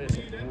smack your face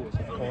off the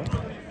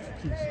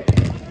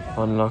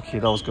wall. Unlucky,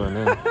 that was going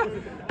in.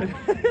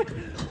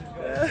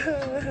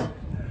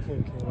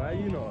 Why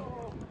you not?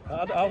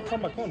 I'll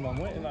come back on, man.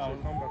 I'm waiting I'll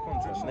now. come back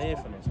on to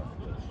Nathan or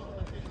something.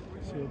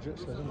 See what Drip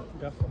says, isn't it?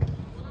 Gaffer.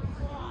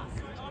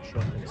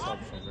 Shocking sub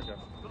from the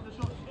gaffer.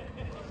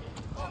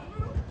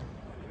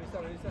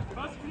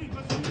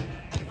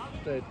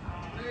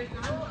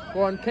 Go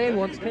on, Kane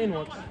wants.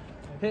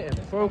 Hit him,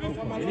 focal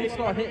point. You need to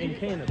start hitting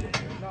Kane a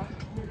bit.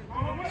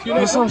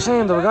 That's what I'm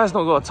saying, the guy's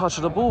not got a touch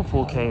of the ball,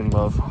 Paul Kane,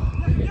 bruv.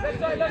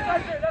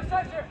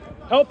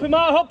 Help him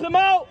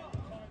out!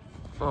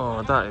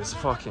 Oh, that is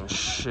fucking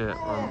shit,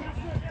 man.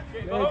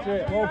 Well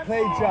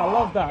played, Jay. I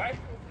love that.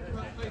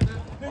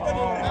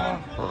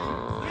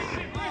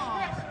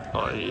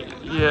 Oh,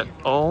 yeah.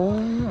 Oh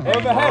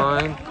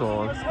my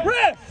god.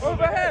 Ref!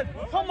 Overhead!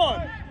 Come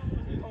on!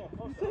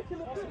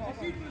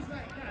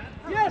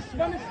 Yes,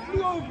 man, it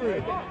flew over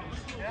it.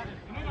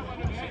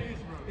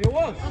 It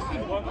was.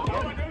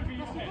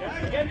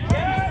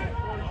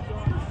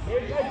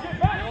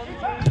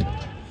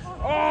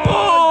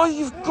 Oh,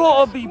 you've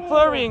got to be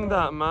burying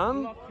that,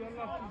 man.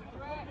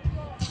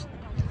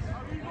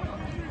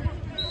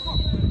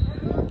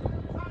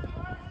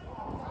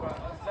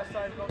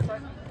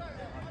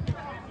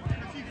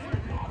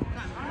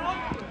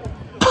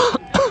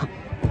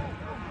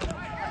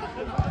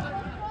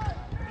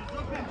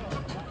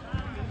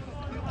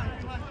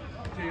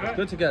 It's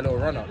good to get a little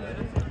run up, man.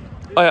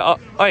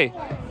 Hey.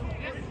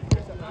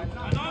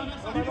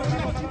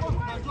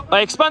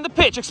 Hey, expand the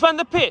pitch.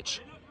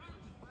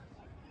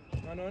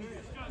 Man on.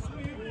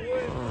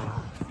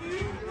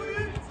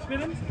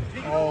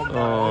 Oh,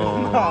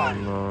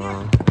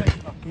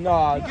 no.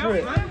 Nah,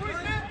 Drip.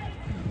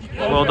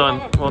 Well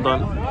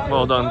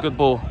done. Good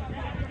ball.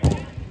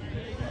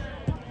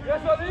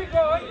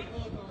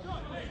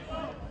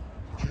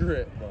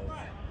 Drip, bro.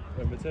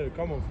 Let me tell you,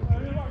 come on for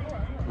Drip.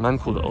 Man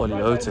called it Ollie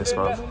Otis,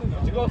 bruv.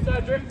 To go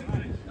outside, Drip.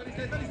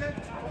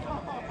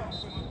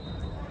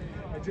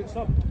 Drink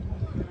some.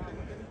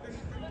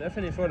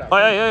 Definitely feel that.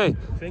 Hey.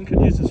 Finn could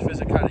use his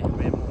physicality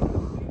way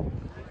more.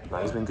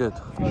 Nah, he's been good.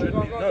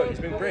 No, he's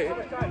been great.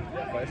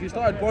 But if he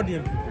started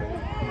bodying people,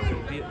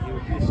 he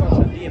would be such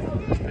a demon on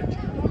this pitch.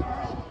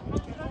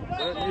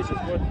 Don't use his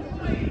body.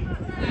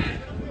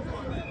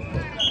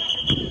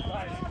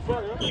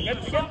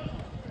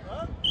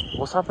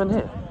 What's happened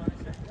here?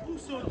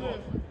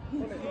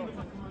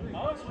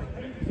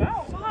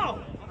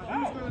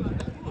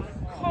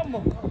 Come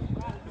on.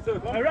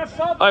 Hey, ref,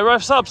 sub. Hey,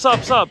 ref, sub.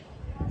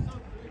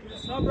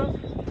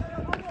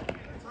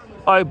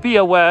 Be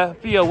aware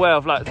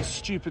of like the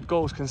stupid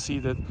goals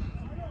conceded.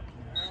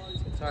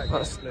 Track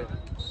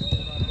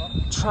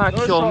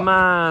No your shot.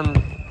 man.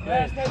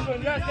 Yes,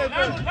 Nathan.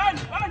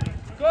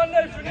 Go on,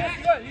 Nathan. Yes,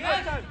 you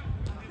got time.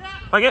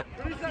 Back it.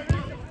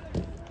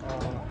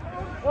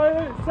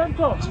 Hey,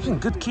 centre. It's been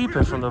good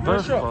keeping from the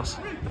both of us.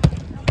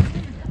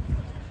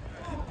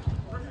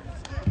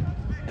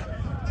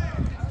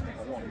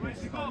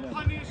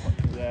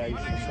 Yeah, you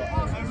should shot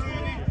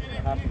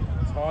that.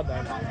 It's hard,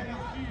 man.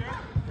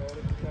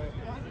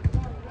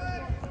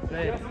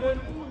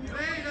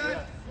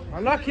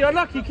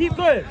 Unlucky, keep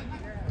going.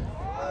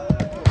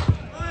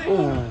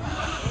 Ooh.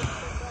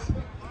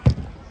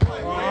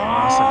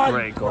 That's a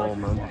great goal,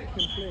 man.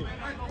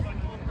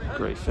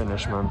 Great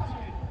finish, man.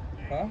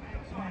 Huh?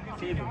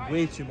 Taking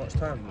way too much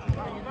time.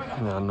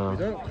 Yeah, I know.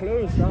 Don't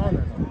close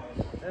down.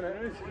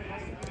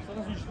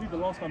 Sometimes you just leave the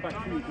last man back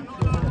through.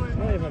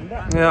 Not even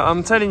that. Yeah,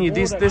 I'm telling you,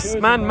 this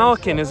man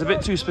marking is a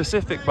bit too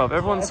specific, bruv.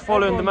 Everyone's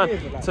following the man.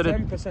 Like So the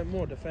 10%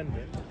 more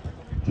defending.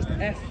 Just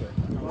effort.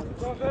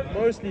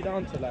 Mostly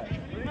down to like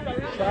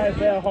try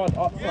very hard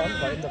up front,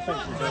 but in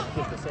defence you don't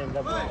give the same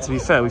level. To be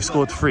fair, we've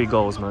scored 3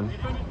 goals, man.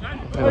 I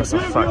think that's a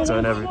factor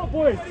in every.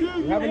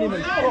 You haven't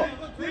even shot.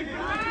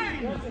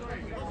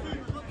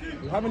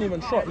 You haven't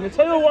even shot.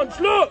 Mateo wants,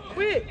 look,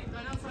 quick!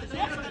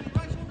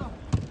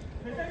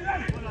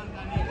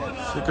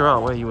 Figure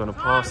out where you want to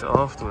pass it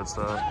afterwards,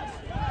 though.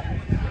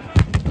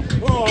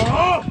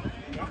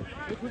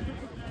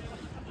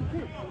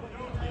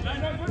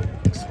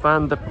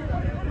 Expand the.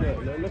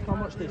 Look how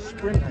much they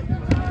sprint at you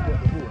when you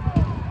got the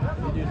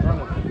ball. You do none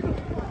of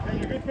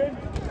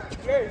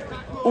it.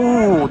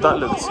 Ooh, that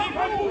looks.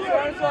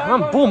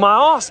 Man, ball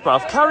my ass,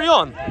 bruv. Carry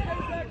on.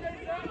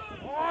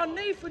 Oh,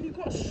 Nathan, you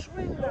got to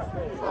swing that.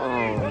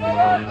 Oh,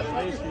 man.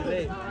 Way too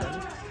late, man.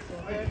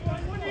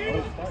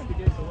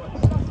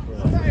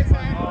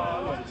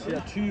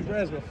 Yeah, 2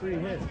 breads were 3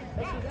 here.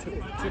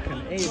 Took an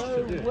age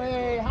to do.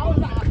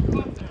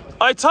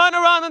 I turn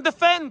around and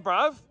defend,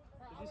 bruv. Did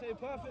you say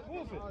perfect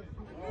ball fit?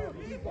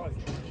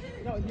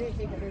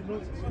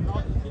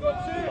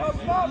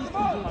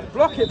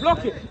 Block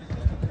it.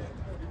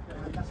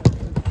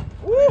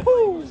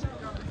 Woohoo!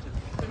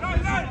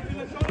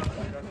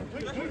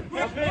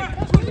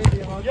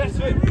 Yes,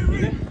 sir.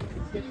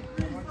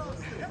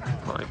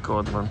 My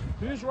God, man.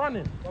 Who's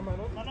running?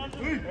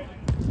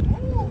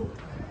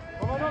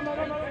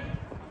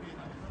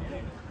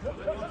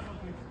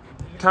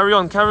 Carry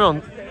on.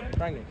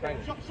 Bang it.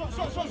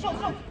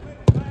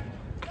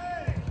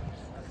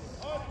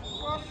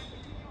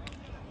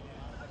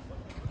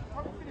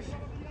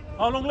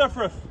 How long left,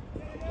 ref?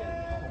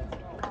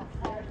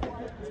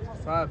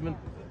 5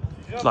 minutes.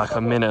 Like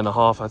a minute and a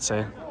half, I'd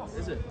say.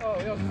 Is it?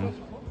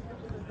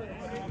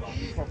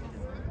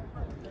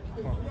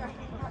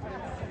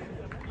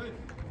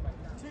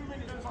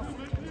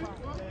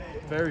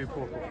 Very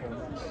poor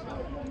performance.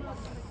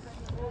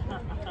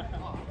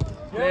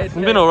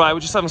 We've been alright, we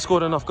just haven't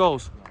scored enough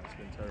goals.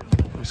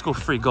 We scored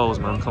 3 goals,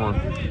 man, come on.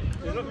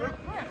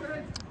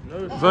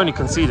 We've only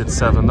conceded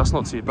 7, that's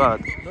not too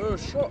bad. No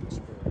shots,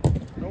 bro.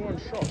 No one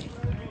shot.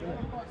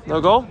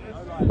 No goal?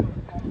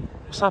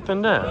 What's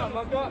happened there?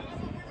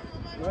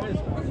 Where is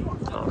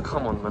that? Oh,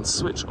 come on, man,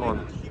 switch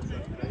on.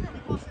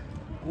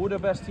 All the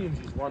best teams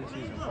use one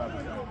season, 5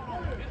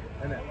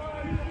 innit?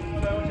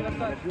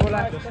 If you're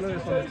like the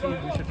slowest on the team,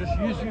 we should just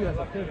use you as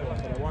a pivot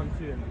for the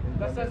 1-2 and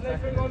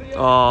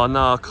Oh,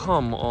 no,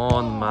 come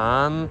on,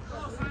 man.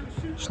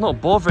 It's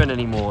not bothering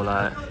anymore,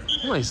 like.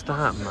 What is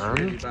that,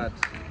 man? bad.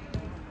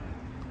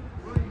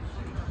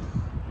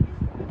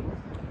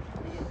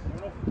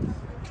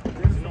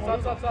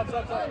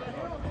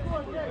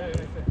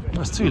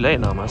 It's too late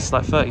now, man. It's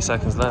like 30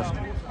 seconds left.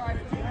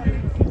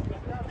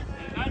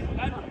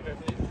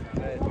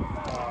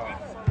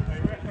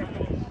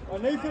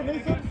 Nathan.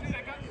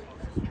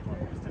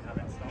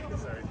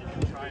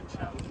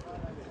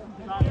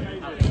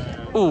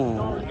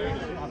 Ooh.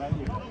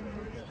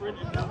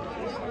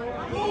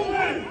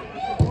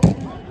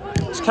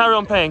 Just carry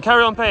on playing. He's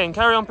going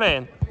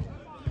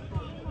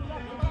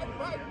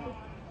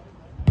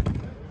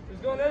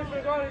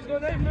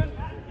Nathan.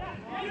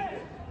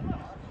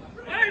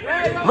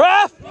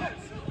 Ref!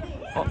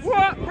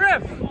 What?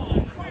 Ref!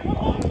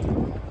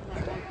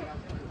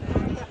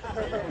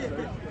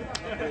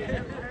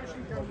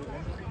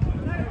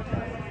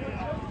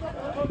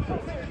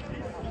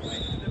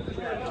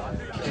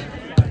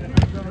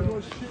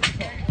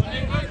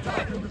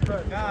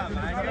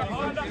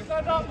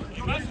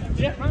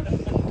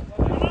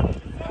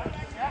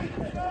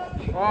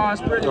 Oh,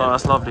 it's brilliant. Oh,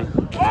 that's lovely.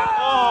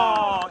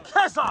 Oh,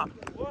 Keza!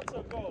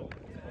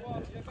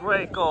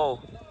 Great goal.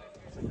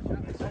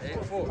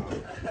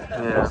 8-4.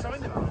 Yeah.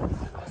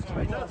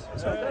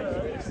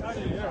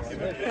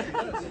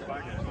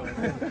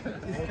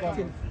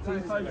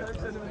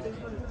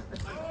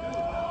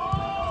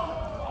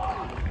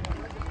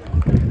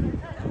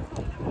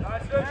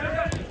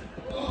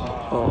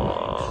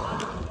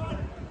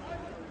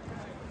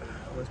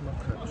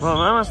 Well,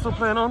 man, I'm still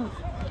playing on.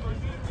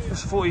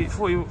 It's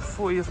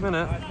 40th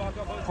minute.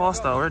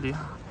 Past that already. Yeah,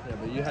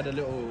 but you had a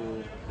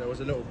little. There was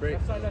a little break.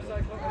 I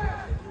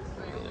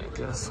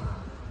guess.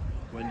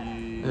 When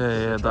you.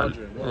 Yeah, that.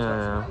 Charging. What was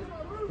Yeah.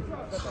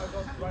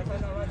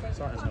 that?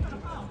 Something's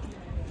happened.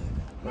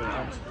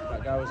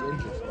 That guy was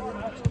injured.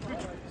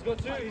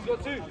 He's got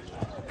two.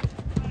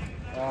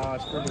 Oh,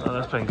 it's brilliant. Oh,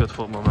 they're playing good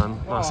football, man.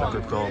 That's a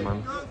good goal,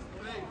 man.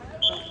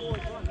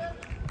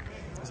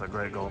 That's a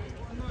great goal.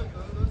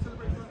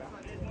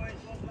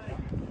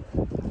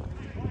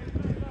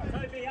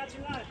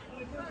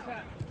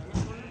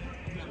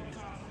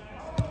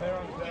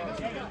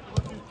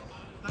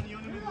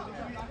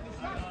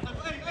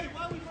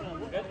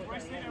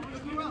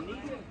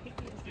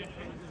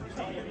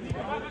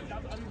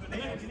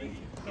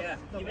 Yeah,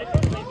 he made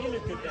me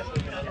look good there.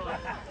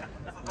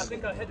 I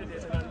think I headed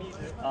it and I need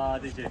it. Ah,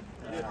 did you?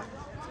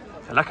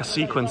 I like a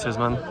sequences,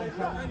 man.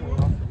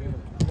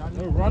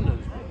 No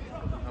runners.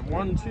 And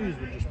 1-2s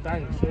would just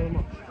bang so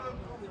much.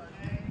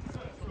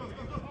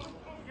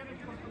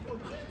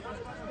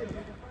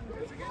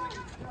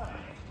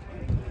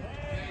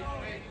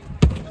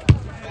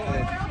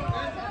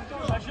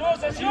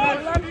 That's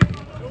yours!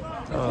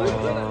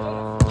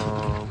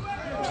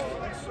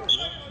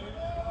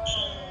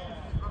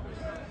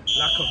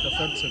 Lack of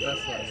defensive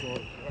effort as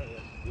well.